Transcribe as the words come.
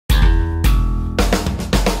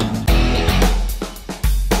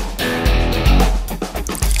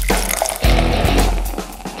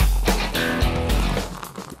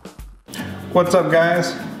What's up,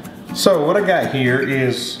 guys? So what I got here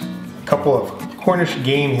is a couple of Cornish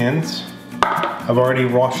game hens. I've already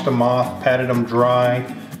washed them off, patted them dry,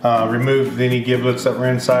 removed any giblets that were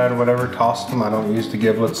inside or whatever, tossed them. I don't use the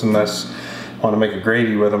giblets unless I want to make a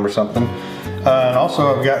gravy with them or something. And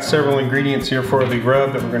also I've got several ingredients here for the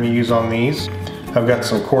rub that we're going to use on these. I've got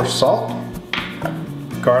some coarse salt,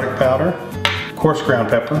 garlic powder, coarse ground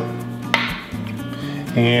pepper,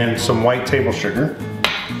 and some white table sugar.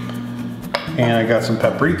 And I got some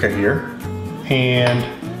paprika here, and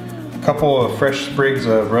a couple of fresh sprigs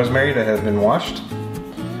of rosemary that has been washed.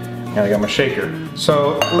 And I got my shaker.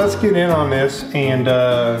 So let's get in on this and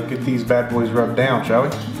get these bad boys rubbed down, shall we?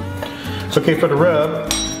 Okay, for the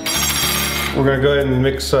rub, we're gonna go ahead and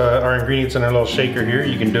mix our ingredients in our little shaker here.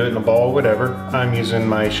 You can do it in a bowl, whatever. I'm using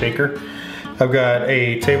my shaker. I've got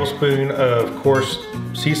a tablespoon of coarse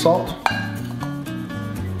sea salt.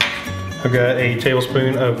 I've got a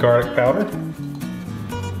tablespoon of garlic powder,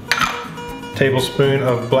 tablespoon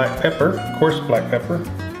of black pepper, coarse black pepper,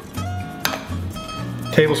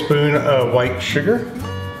 tablespoon of white sugar,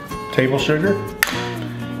 table sugar,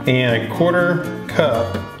 and a quarter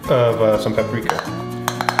cup of some paprika.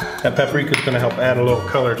 That paprika is going to help add a little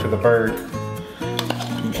color to the bird,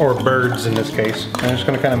 or birds in this case. I'm just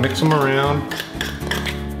going to kind of mix them around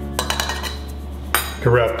to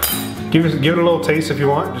rub. Give it a little taste if you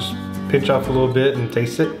want. Just pinch off a little bit and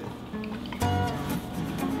taste it.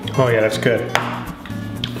 Oh yeah, that's good.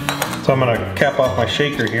 So I'm gonna cap off my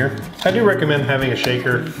shaker here. I do recommend having a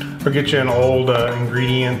shaker, or get you an old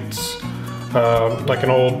ingredients, like an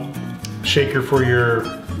old shaker for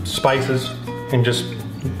your spices, and just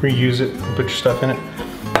reuse it and put your stuff in it.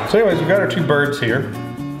 So anyways, we've got our two birds here.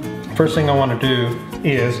 First thing I want to do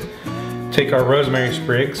is take our rosemary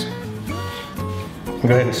sprigs and go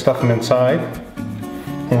ahead and stuff them inside.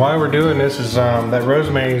 And why we're doing this is that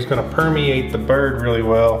rosemary is going to permeate the bird really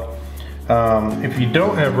well. If you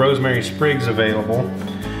don't have rosemary sprigs available,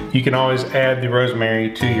 you can always add the rosemary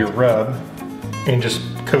to your rub and just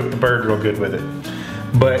coat the bird real good with it.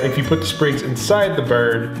 But if you put the sprigs inside the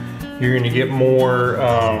bird, you're going to get more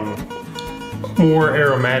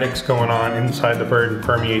aromatics going on inside the bird and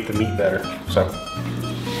permeate the meat better. So,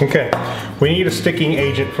 okay, we need a sticking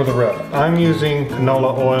agent for the rub. I'm using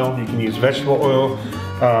canola oil. You can use vegetable oil.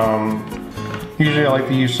 Usually I like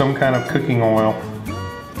to use some kind of cooking oil.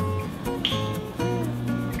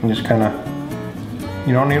 And just kind of,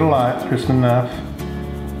 you don't need a lot, just enough.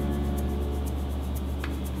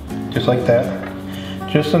 Just like that.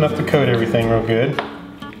 Just enough to coat everything real good.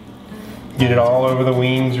 Get it all over the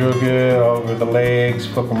wings real good, all over the legs,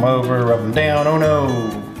 flip them over, rub them down, oh no!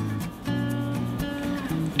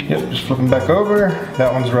 Yep, just flip them back over.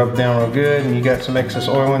 That one's rubbed down real good, and you got some excess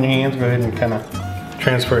oil in your hands, go ahead and kind of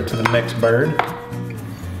transfer it to the next bird.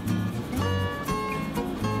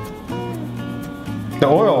 The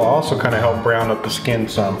oil will also kind of help brown up the skin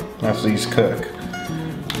some as these cook.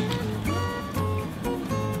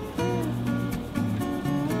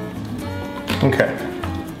 Okay,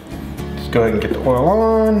 let's go ahead and get the oil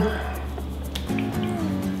on.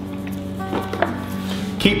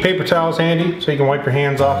 Keep paper towels handy so you can wipe your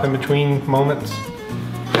hands off in between moments.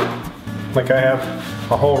 Like I have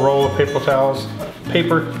a whole roll of paper towels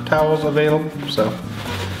available, so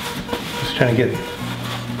just trying to get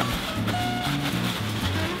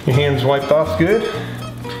your hands wiped off good.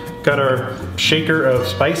 Got our shaker of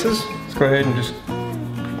spices. Let's go ahead and just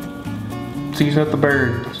season up the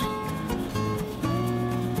birds.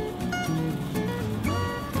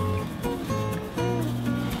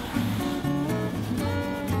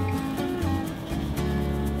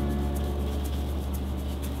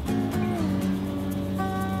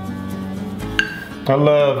 I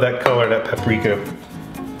love that color that paprika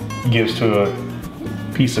gives to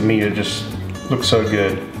a piece of meat. It just looks so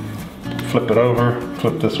good. Flip it over,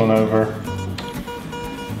 flip this one over.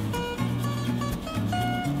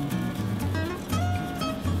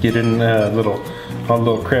 Get in all the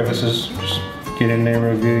little crevices. Just get in there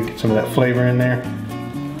real good, get some of that flavor in there.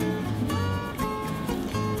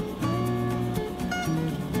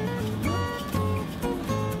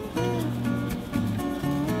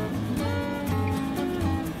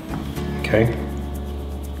 Okay.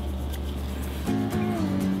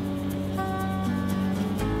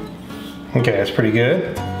 Okay, that's pretty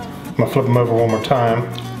good. I'm gonna flip them over one more time.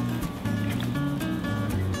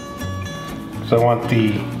 So I want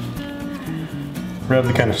the rub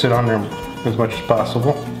to kind of sit on there as much as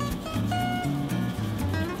possible.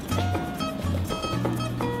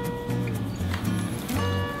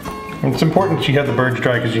 And it's important that you have the birds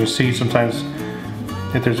dry, because you can see sometimes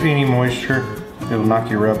if there's any moisture, it'll knock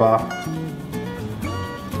your rub off.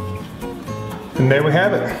 And there we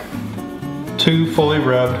have it. 2 fully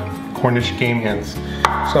rubbed Cornish game hens.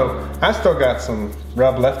 So I still got some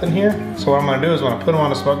rub left in here. So what I'm gonna do is when I put them on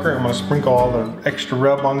the smoker, I'm gonna sprinkle all the extra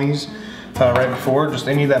rub on these right before, just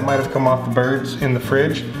any that might have come off the birds in the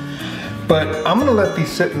fridge. But I'm gonna let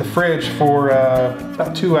these sit in the fridge for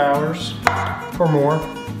about 2 hours or more.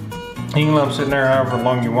 You can let them sit in there however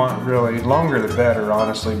long you want, really. Longer the better,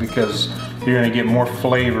 honestly, because you're gonna get more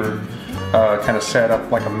flavor kind of set up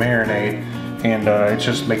like a marinade, and it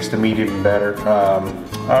just makes the meat even better.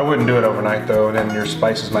 I wouldn't do it overnight though, then your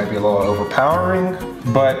spices might be a little overpowering,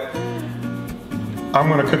 but I'm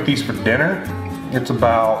gonna cook these for dinner. It's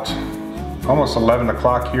about almost 11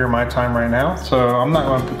 o'clock here, my time right now, so I'm not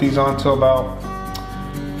gonna put these on until about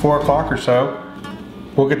 4 o'clock or so.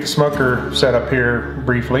 We'll get the smoker set up here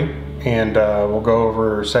briefly, and we'll go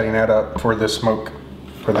over setting that up for this smoke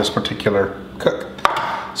for this particular cook.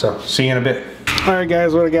 So see you in a bit. All right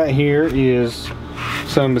guys, what I got here is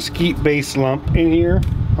some mesquite base lump in here.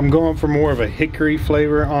 I'm going for more of a hickory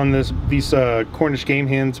flavor on these Cornish game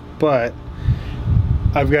hens, but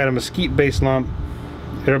I've got a mesquite base lump.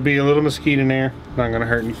 There'll be a little mesquite in there, not gonna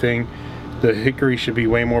hurt anything. The hickory should be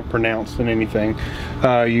way more pronounced than anything.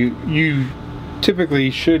 You typically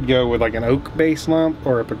should go with like an oak base lump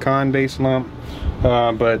or a pecan base lump,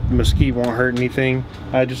 but mesquite won't hurt anything.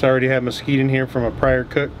 I just already have mesquite in here from a prior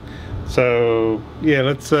cook. So yeah,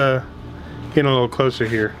 let's get a little closer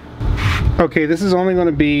here. Okay, this is only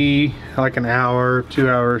gonna be like an hour, 2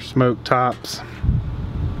 hour smoke tops.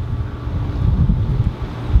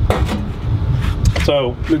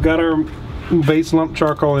 So we've got our base lump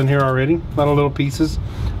charcoal in here already, a lot of little pieces.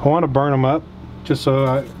 I want to burn them up just so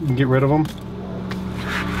I can get rid of them.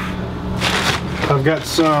 I've got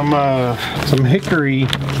some hickory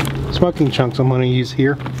smoking chunks I'm going to use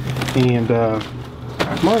here, and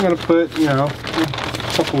I'm only going to put, you know,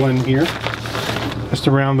 a couple in here, just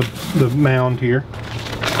around the mound here.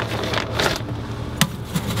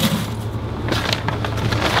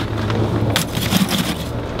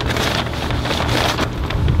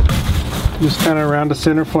 Just kind of around the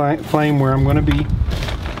center flame where I'm going to be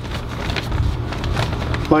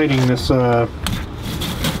lighting this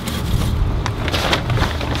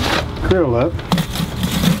grill up.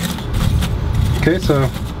 Okay, so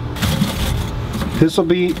this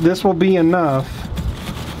will be enough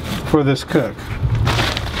for this cook.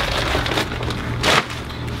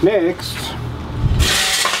 Next,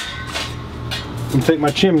 I'm gonna take my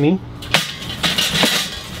chimney,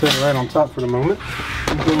 set it right on top for the moment.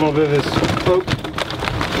 Put a little bit of this oak.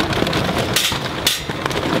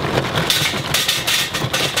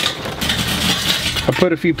 I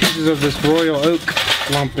put a few pieces of this royal oak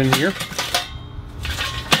lump in here,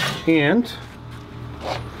 and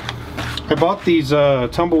I bought these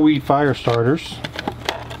tumbleweed fire starters.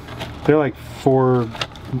 They're like $4 or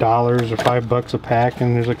 $5 a pack,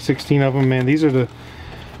 and there's like 16 of them. Man, these are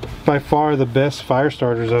by far the best fire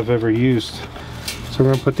starters I've ever used. So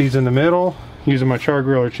we're gonna put these in the middle, using my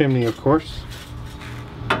Char-Griller chimney, of course.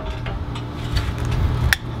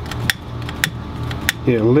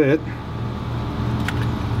 Get it lit.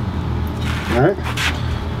 Alright.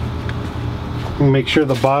 Make sure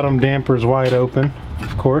the bottom damper is wide open,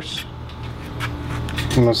 of course.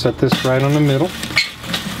 I'm going to set this right on the middle.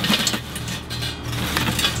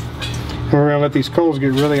 And we're going to let these coals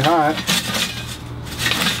get really hot.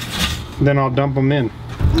 Then I'll dump them in.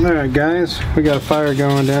 Alright guys, we got a fire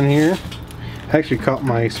going down here. I actually caught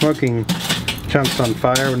my smoking chunks on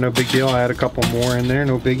fire, but no big deal. I had a couple more in there,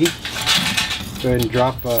 no biggie. Go ahead and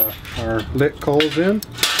drop our lit coals in.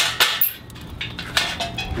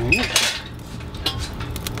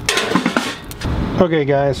 Okay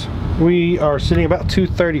guys, we are sitting about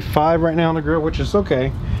 235 right now on the grill, which is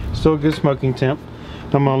okay. Still a good smoking temp.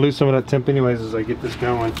 I'm gonna lose some of that temp anyways as I get this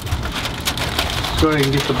going. Let's go ahead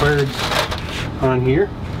and get the birds on here.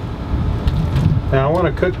 Now I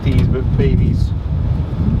want to cook these babies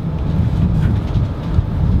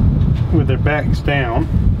with their backs down.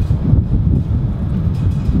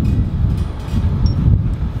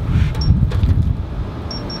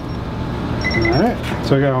 Alright,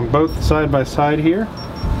 so I got them both side by side here.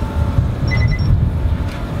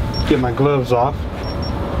 Get my gloves off.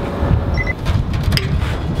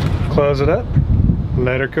 Close it up,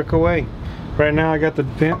 let her cook away. Right now I got the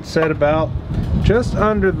vent set about just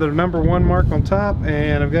under the #1 mark on top,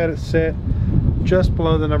 and I've got it set just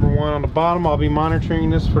below the #1 on the bottom. I'll be monitoring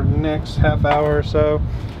this for the next half hour or so,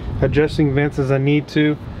 adjusting vents as I need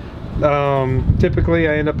to. Typically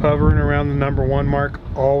I end up hovering around the #1 mark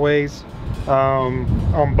always,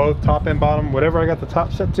 on both top and bottom. Whatever I got the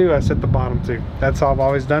top set to, I set the bottom to. That's how I've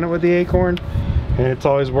always done it with the AKORN, and it's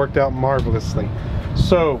always worked out marvelously.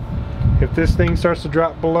 So if this thing starts to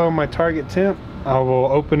drop below my target temp, I will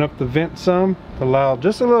open up the vent some, allow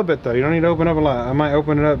just a little bit though. You don't need to open up a lot. I might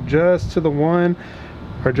open it up just to the 1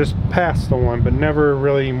 or just past the 1, but never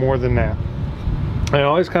really more than that. I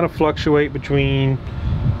always kind of fluctuate between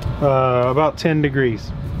about 10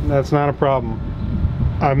 degrees. That's not a problem.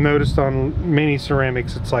 I've noticed on many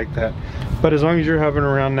ceramics it's like that. But as long as you're hovering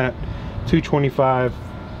around that 225,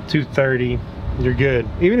 230, you're good.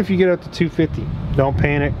 Even if you get up to 250, don't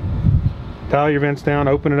panic. Dial your vents down,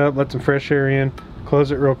 open it up, let some fresh air in,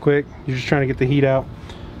 close it real quick. You're just trying to get the heat out,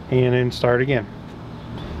 and then start again.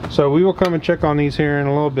 So we will come and check on these here in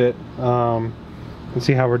a little bit and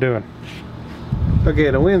see how we're doing.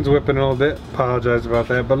 Okay, the wind's whipping a little bit. Apologize about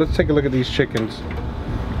that, but let's take a look at these chickens.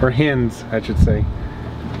 Or hens, I should say.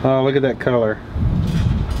 Oh, look at that color.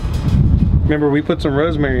 Remember, we put some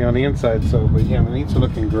rosemary on the inside, so, but yeah, the meats are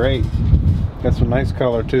looking great. Got some nice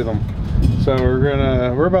color to them. So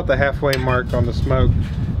we're about the halfway mark on the smoke.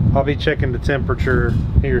 I'll be checking the temperature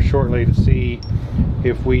here shortly to see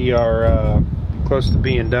if we are close to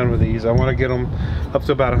being done with these. I want to get them up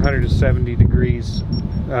to about 170 degrees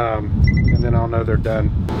and then I'll know they're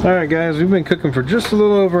done. Alright guys, we've been cooking for just a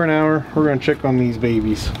little over an hour. We're going to check on these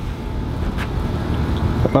babies.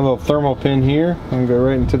 Got my little thermal pin here. I'm going to go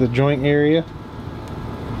right into the joint area.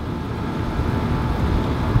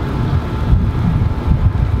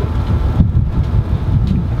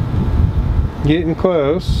 Getting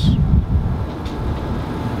close.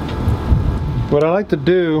 What I like to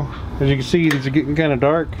do, as you can see, these are getting kind of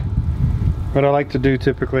dark. What I like to do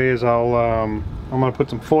typically is I'm going to put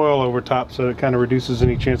some foil over top so it kind of reduces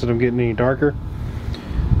any chance of them getting any darker.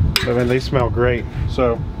 But man, they smell great.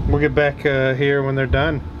 So we'll get back here when they're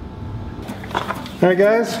done. Alright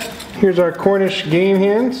guys, here's our Cornish game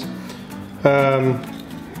hens.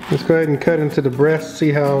 Let's go ahead and cut into the breast,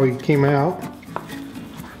 see how he came out.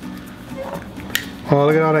 Oh,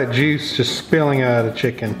 look at all that juice just spilling out of the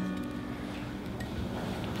chicken.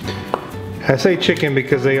 I say chicken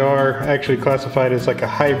because they are actually classified as like a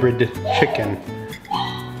hybrid chicken.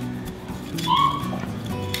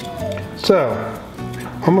 So,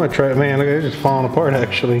 I'm gonna try it. Man, look at it, it's just falling apart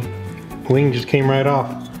actually. Wing just came right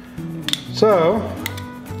off. So,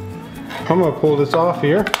 I'm gonna pull this off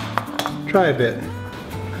here. Try a bit.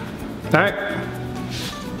 Alright,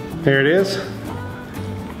 there it is.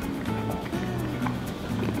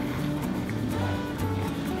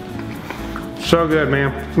 So good,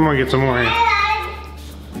 man. I'm gonna get some more in.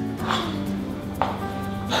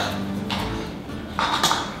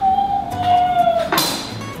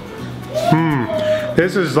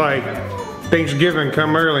 This is like Thanksgiving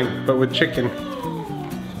come early, but with chicken.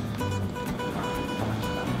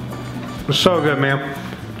 It's so good, man.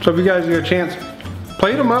 So if you guys get a chance,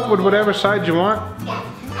 plate them up with whatever side you want,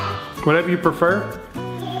 whatever you prefer.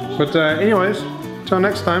 But anyways, till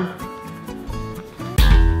next time.